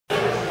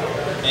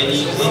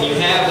and you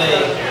have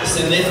a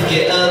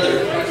significant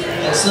other,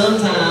 that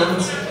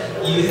sometimes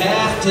you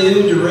have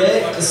to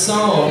direct the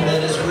song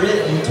that is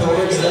written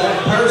towards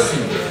that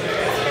person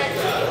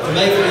to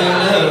make them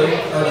know,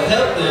 or to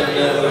help them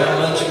know how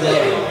much you love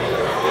them.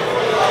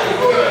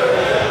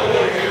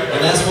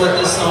 And that's what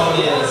this song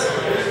is.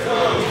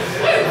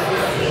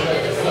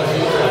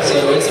 So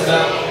it's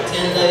about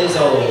 10 days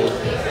old.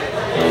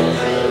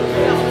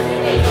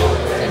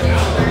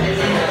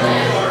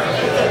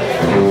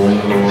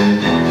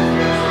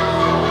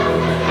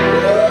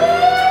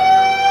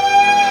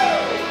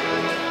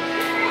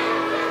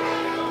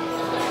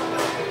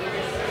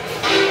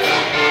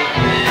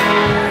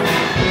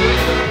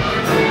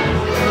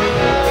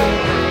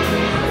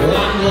 Well,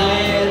 I'm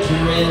glad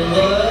you're in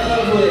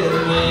love with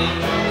me,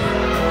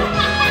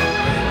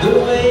 the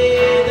way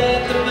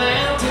that the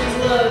mountains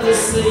love the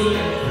sea.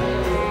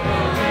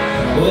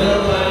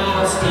 Well,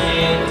 I'll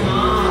stand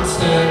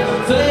constant,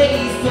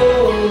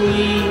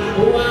 faithfully.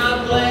 Oh, I'm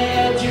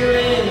glad you're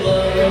in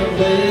love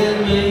with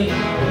me.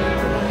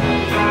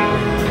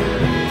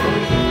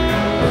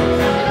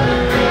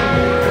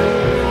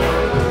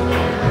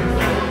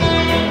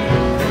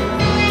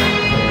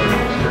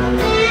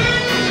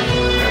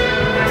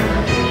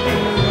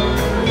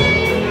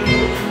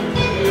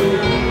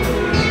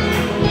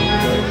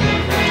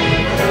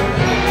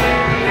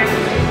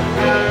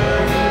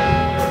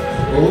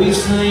 We've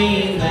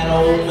seen that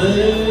old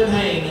moon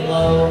hanging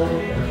low.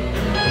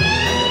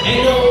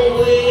 Ain't no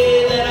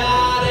way that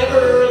I'd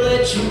ever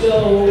let you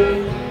go.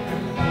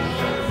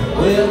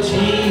 Well,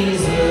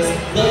 Jesus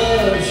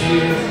loves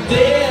you,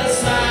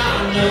 this I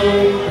know.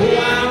 Oh,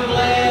 I'm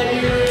glad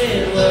you're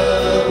in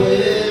love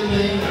with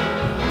me.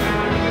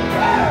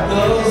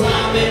 'Cause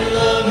I'm in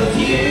love with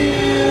you,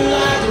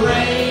 like the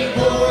rain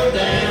pouring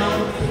down,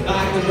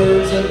 like the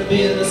birds up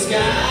in the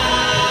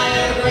sky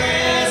and the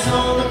grass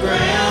on the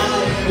ground.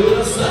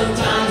 Well,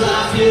 sometimes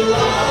I feel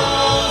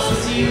lost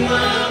with you,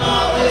 I'm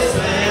always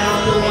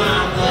found. Oh,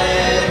 I'm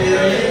glad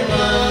you're in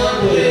love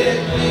with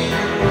me.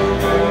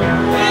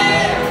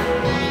 Yeah.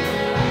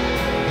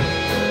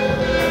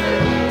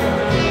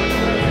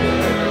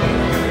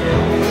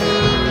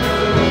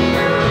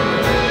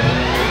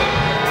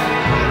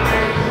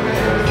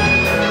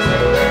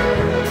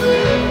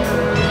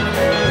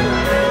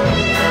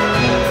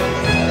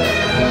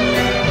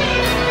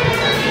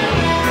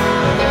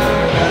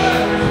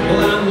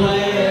 Well, I'm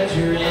glad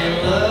you're in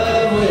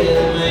love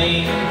with me,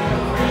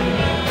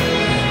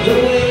 the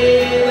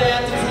way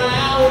that the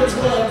flowers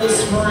love the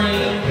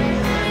spring.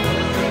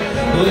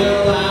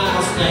 Well,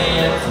 I'll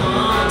stand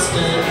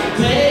constant,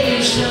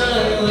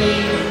 patiently.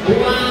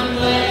 Oh, I'm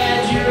glad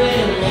you're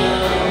in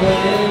love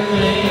with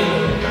me.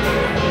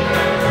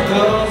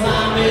 'Cause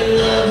I'm in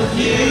love with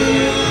you,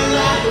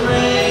 like the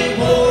rain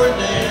pouring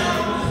down,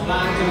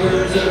 like the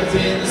birds up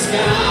in the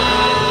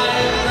sky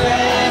and the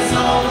grass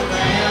on the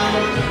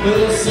ground.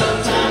 Well,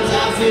 sometimes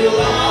I feel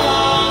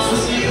lost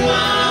with you,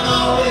 I'm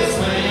always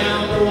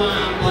found. Oh,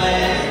 I'm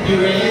glad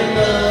you're in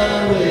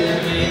love with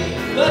me.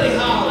 Buddy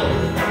Holly.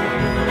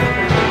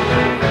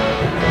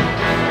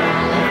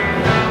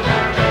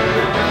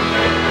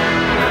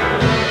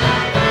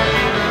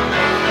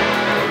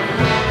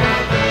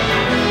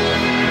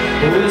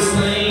 We've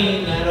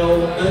seen that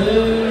old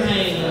moon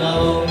hanging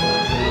low.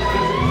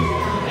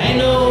 Ain't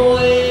no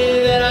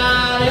way that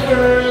I'd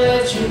ever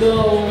let you go.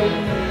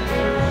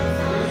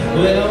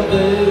 Well,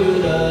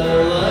 Buddha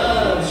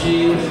loves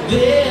you,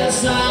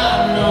 this I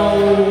know.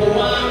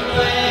 I'm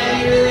glad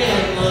you're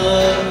in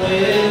love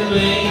with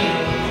me.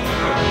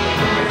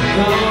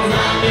 'Cause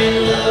I'm in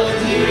love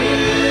with you,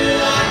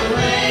 like the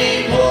rain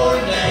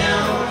pouring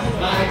down,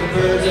 like the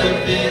birds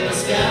up in the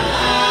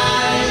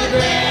sky and the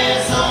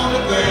grass on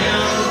the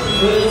ground.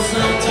 Well,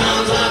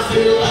 sometimes I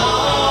feel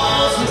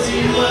lost with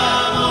you,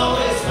 I'm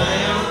always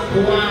found.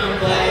 Oh, I'm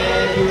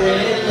glad you're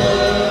in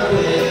love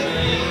with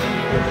me.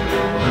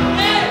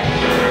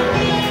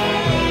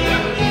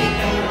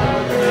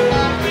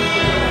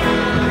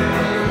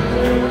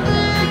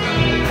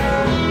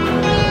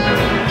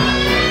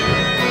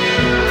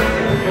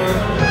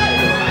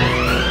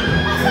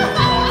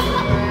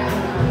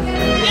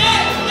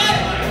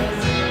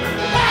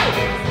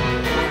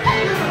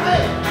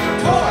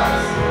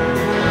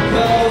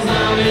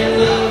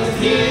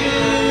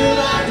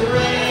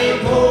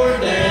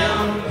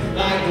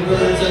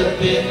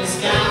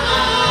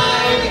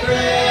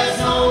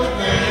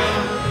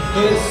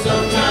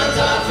 Sometimes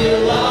I feel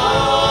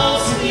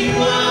lost, and you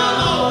I'm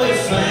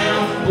always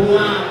found. Oh,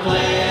 I'm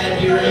glad